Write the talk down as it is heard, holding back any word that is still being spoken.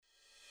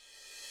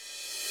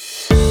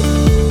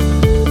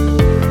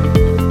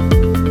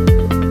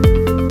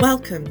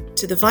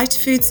to the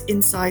VitaFoods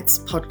Insights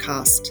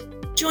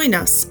podcast. Join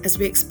us as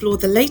we explore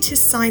the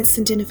latest science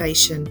and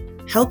innovation,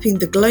 helping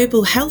the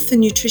global health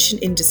and nutrition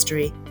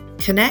industry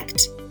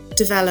connect,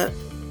 develop,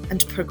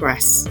 and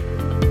progress.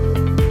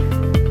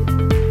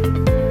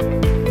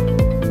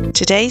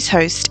 Today's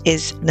host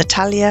is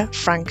Natalia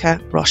Franca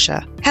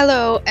Rocha.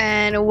 Hello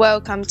and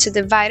welcome to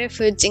the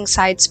VitaFoods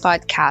Insights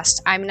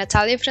podcast. I'm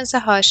Natalia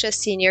Franca Rocha,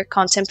 Senior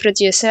Content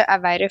Producer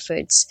at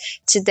VitaFoods.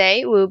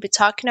 Today we'll be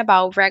talking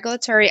about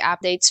regulatory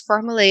updates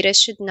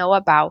formulators should know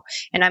about,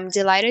 and I'm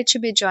delighted to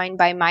be joined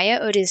by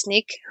Maja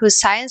Orisnik, who's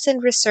Science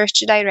and Research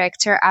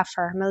Director at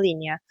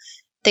Pharmalinea.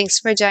 Thanks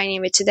for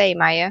joining me today,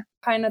 Maja.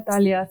 Hi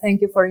Natalia, thank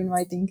you for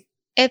inviting.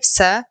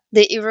 EFSA,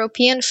 the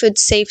European Food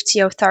Safety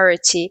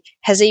Authority,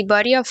 has a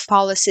body of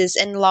policies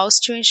and laws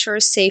to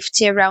ensure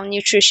safety around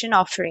nutrition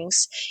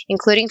offerings,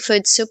 including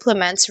food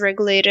supplements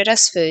regulated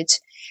as food.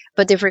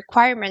 But the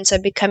requirements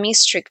are becoming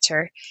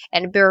stricter,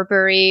 and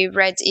Burberry,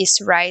 Red Yeast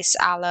Rice,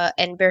 Ala,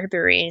 and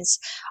berberines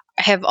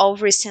have all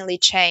recently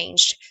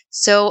changed.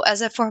 So,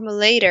 as a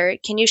formulator,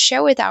 can you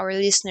share with our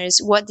listeners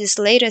what these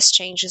latest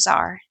changes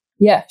are?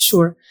 Yeah,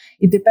 sure.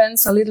 It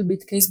depends a little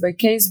bit case by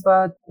case,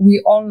 but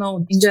we all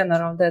know in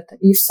general that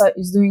EFSA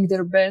is doing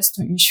their best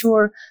to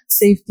ensure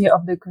safety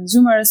of the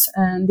consumers,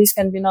 and this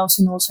can be now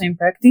seen also in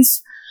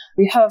practice.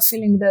 We have a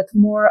feeling that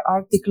more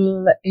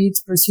Article 8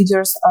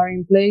 procedures are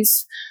in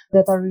place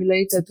that are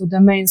related to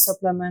the main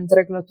Supplement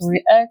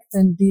Regulatory Act,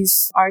 and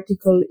this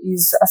article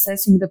is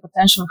assessing the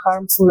potential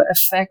harmful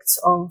effects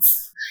of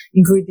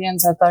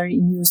ingredients that are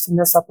used in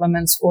the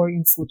supplements or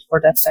in food for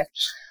that fact.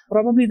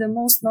 Probably the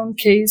most known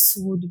case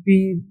would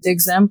be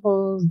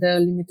the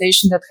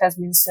limitation that has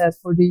been set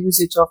for the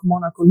usage of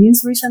monocholine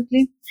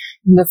recently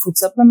in the food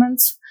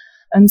supplements.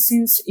 And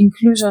since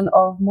inclusion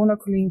of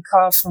monocholine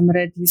K from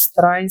red yeast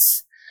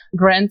rice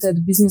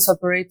granted business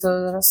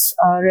operators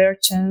a rare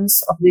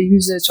chance of the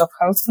usage of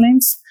health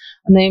claims,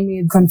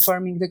 namely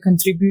confirming the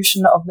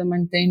contribution of the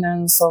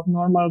maintenance of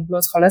normal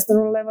blood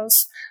cholesterol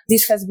levels,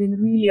 this has been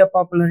really a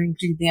popular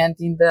ingredient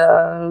in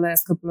the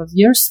last couple of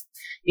years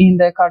in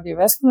the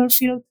cardiovascular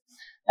field.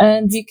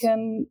 And we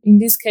can, in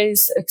this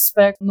case,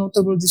 expect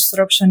notable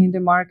disruption in the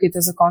market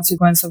as a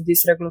consequence of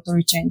this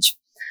regulatory change.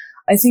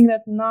 I think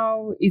that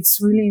now it's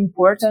really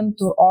important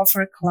to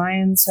offer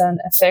clients an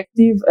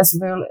effective as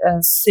well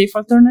as safe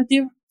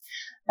alternative.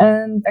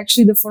 And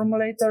actually the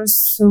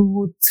formulators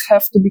would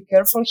have to be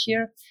careful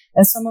here,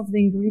 as some of the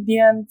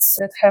ingredients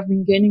that have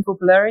been gaining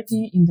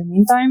popularity in the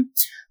meantime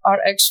are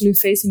actually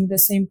facing the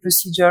same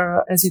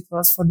procedure as it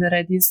was for the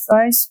red yeast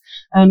rice.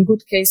 And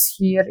good case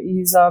here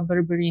is a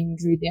berberine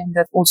ingredient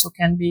that also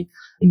can be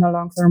in the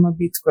long term a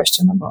bit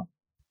questionable.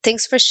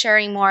 Thanks for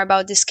sharing more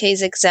about these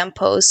case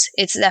examples.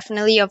 It's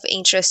definitely of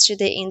interest to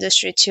the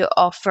industry to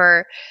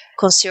offer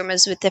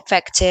consumers with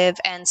effective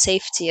and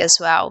safety as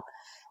well.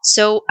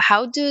 So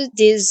how do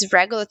these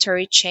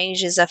regulatory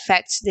changes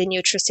affect the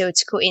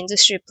nutraceutical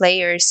industry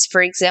players?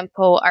 For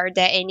example, are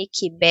there any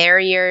key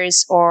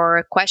barriers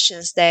or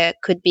questions that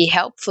could be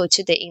helpful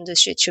to the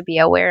industry to be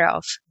aware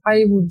of?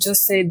 I would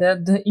just say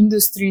that the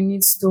industry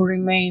needs to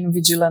remain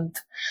vigilant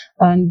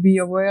and be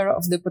aware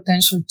of the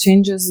potential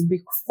changes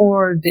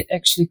before they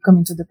actually come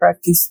into the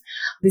practice.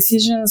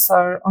 Decisions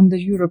are on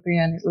the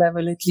European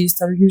level, at least,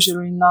 are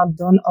usually not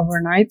done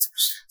overnight.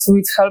 So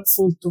it's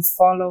helpful to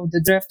follow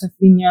the draft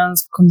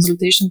opinions,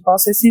 consultation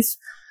processes,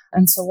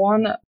 and so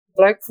on.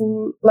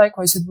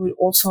 Likewise, it will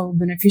also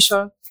be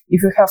beneficial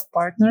if you have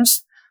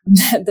partners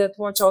that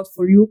watch out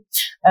for you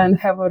and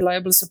have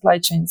reliable supply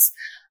chains.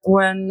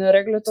 When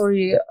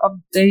regulatory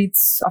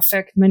updates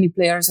affect many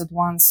players at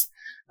once,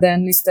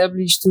 then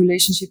established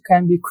relationship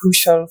can be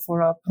crucial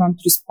for a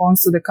prompt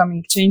response to the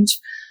coming change.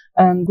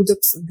 And good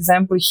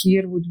example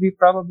here would be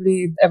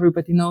probably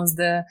everybody knows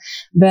the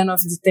ban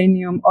of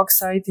titanium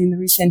oxide in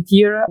recent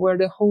year, where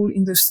the whole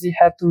industry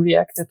had to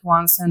react at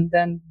once and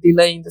then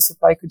delay in the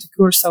supply could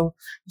occur. So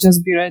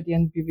just be ready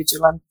and be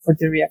vigilant for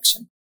the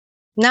reaction.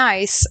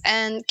 Nice.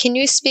 And can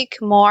you speak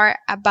more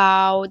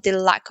about the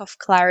lack of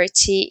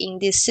clarity in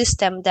this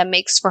system that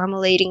makes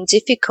formulating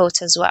difficult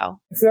as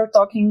well? If we are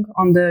talking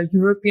on the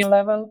European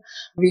level,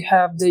 we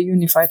have the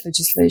unified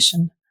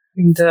legislation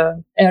in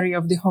the area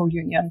of the whole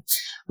union.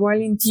 While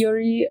in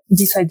theory,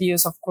 this idea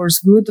is of course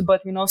good,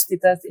 but we noticed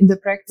that in the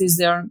practice,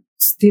 there are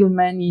still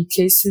many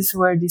cases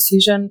where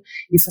decision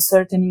if a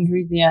certain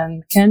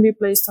ingredient can be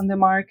placed on the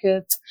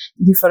market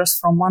differs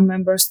from one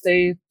member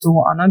state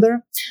to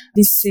another.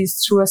 This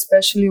is true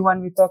especially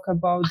when we talk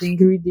about the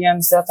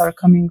ingredients that are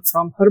coming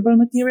from herbal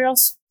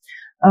materials.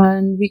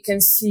 And we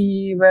can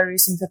see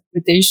various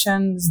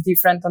interpretations,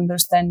 different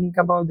understanding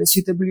about the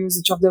suitable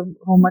usage of the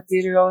raw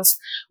materials,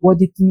 what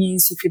it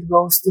means if it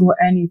goes through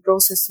any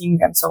processing,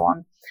 and so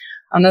on.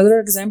 Another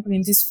example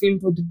in this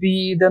field would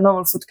be the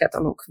novel food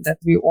catalog that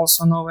we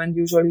also know and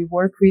usually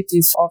work with.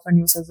 It's often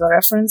used as a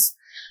reference.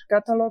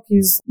 Catalog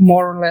is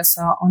more or less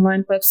an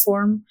online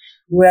platform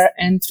where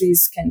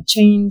entries can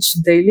change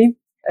daily.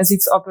 as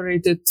it's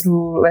operated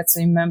through, let's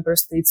say, member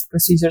states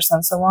procedures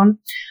and so on,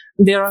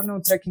 there are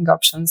no tracking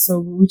options. So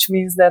which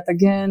means that,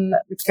 again,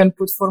 it can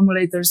put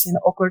formulators in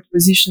an awkward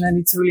position, and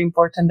it's really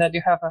important that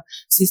you have a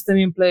system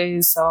in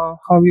place,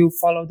 how you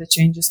follow the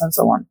changes and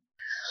so on.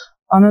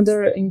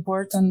 Another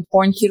important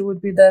point here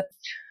would be that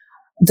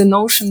the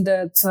notion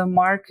that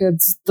market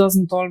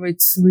doesn't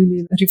always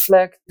really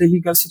reflect the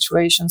legal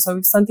situation. So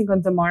it's something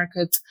on the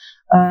market,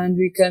 and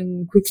we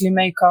can quickly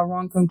make our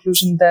own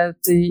conclusion that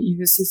if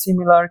you see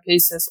similar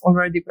cases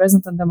already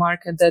present on the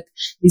market, that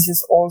this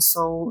is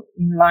also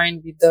in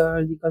line with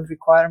the legal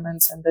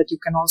requirements, and that you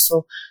can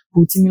also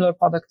put similar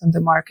product on the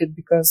market,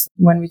 because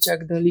when we check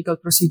the legal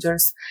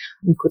procedures,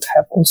 we could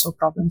have also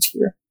problems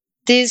here.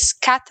 This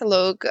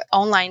catalog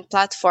online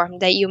platform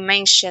that you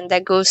mentioned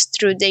that goes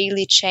through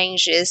daily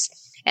changes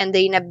and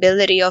the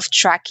inability of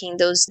tracking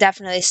those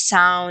definitely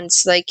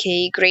sounds like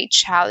a great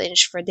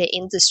challenge for the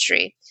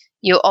industry.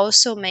 You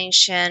also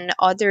mention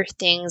other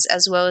things,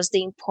 as well as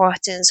the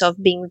importance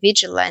of being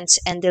vigilant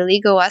and the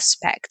legal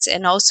aspects,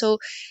 and also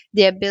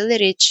the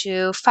ability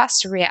to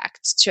fast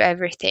react to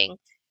everything.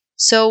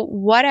 So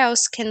what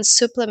else can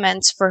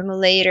supplement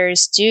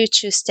formulators do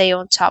to stay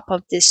on top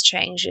of these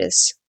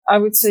changes? I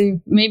would say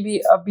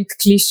maybe a bit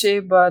cliche,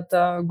 but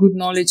good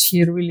knowledge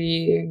here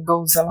really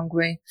goes a long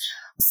way.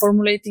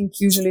 Formulating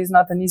usually is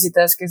not an easy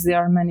task, as there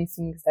are many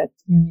things that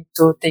you need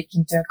to take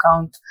into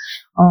account.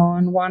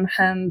 On one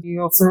hand,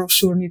 you for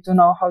sure need to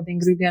know how the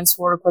ingredients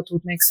work, what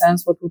would make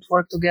sense, what would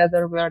work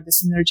together, where are the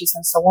synergies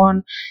and so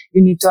on.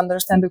 You need to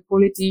understand the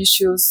quality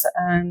issues,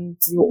 and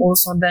you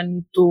also then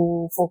need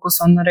to focus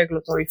on the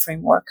regulatory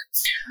framework.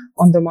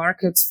 On the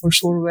markets, for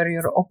sure, where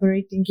you're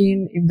operating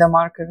in, if the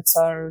markets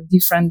are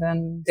different,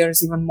 then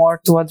there's even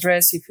more to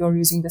address if you're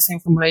using the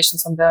same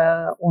formulations on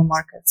all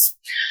markets.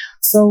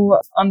 So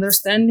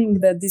understanding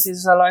that this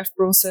is a live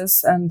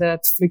process and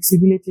that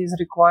flexibility is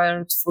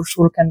required for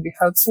sure can be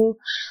helpful.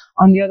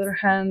 On the other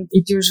hand,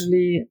 it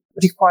usually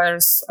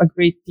requires a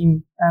great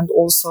team and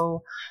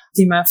also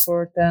team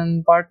effort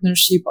and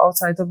partnership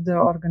outside of the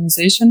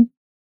organization.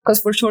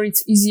 Because for sure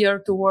it's easier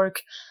to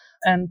work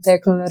and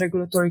tackle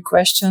regulatory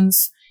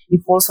questions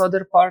if also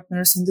other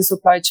partners in the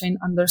supply chain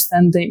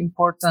understand the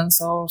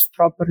importance of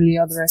properly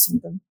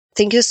addressing them.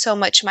 Thank you so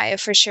much, Maya,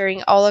 for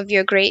sharing all of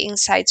your great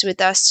insights with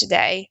us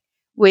today.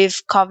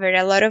 We've covered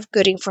a lot of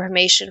good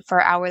information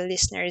for our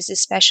listeners,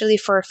 especially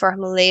for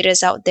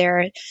formulators out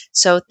there.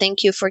 So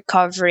thank you for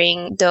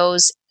covering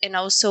those and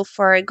also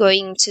for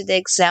going to the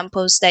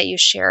examples that you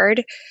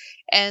shared.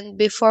 And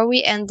before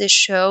we end the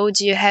show,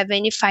 do you have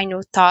any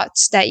final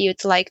thoughts that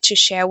you'd like to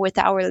share with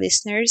our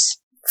listeners?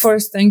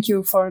 First, thank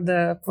you for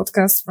the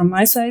podcast from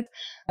my side.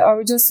 I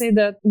would just say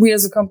that we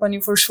as a company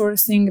for sure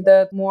think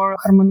that more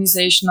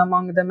harmonization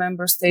among the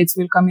member states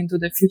will come into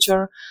the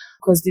future,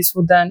 because this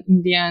would then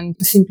in the end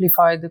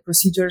simplify the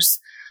procedures.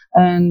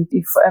 And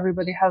if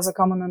everybody has a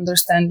common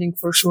understanding,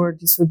 for sure,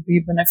 this would be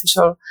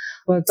beneficial.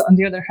 But on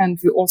the other hand,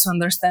 we also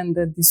understand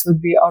that this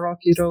would be a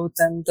rocky road,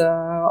 and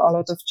a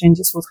lot of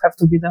changes would have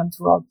to be done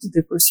throughout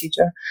the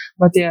procedure.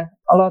 But yeah,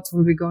 a lot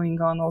will be going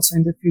on also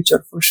in the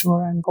future for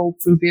sure, and hope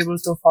we'll be able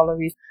to follow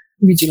it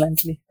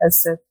vigilantly,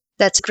 as said.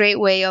 That's a great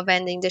way of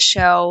ending the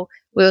show.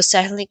 We'll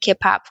certainly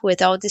keep up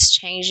with all these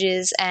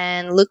changes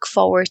and look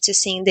forward to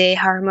seeing the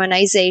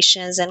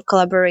harmonizations and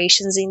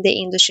collaborations in the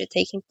industry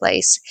taking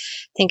place.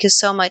 Thank you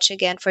so much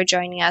again for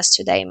joining us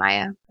today,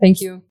 Maya.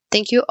 Thank you.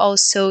 Thank you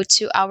also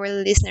to our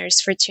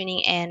listeners for tuning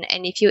in.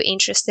 And if you're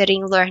interested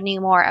in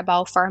learning more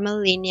about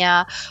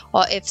Pharmalinea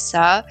or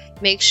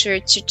EFSA, make sure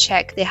to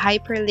check the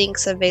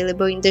hyperlinks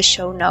available in the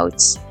show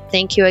notes.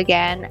 Thank you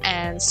again,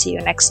 and see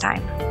you next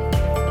time.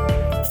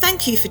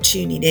 Thank you for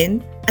tuning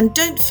in, and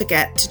don't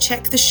forget to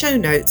check the show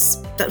notes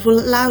that will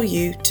allow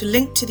you to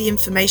link to the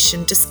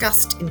information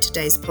discussed in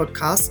today's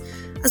podcast,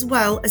 as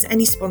well as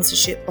any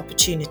sponsorship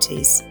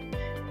opportunities.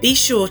 Be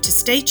sure to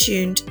stay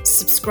tuned,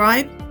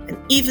 subscribe, and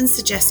even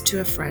suggest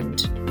to a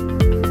friend.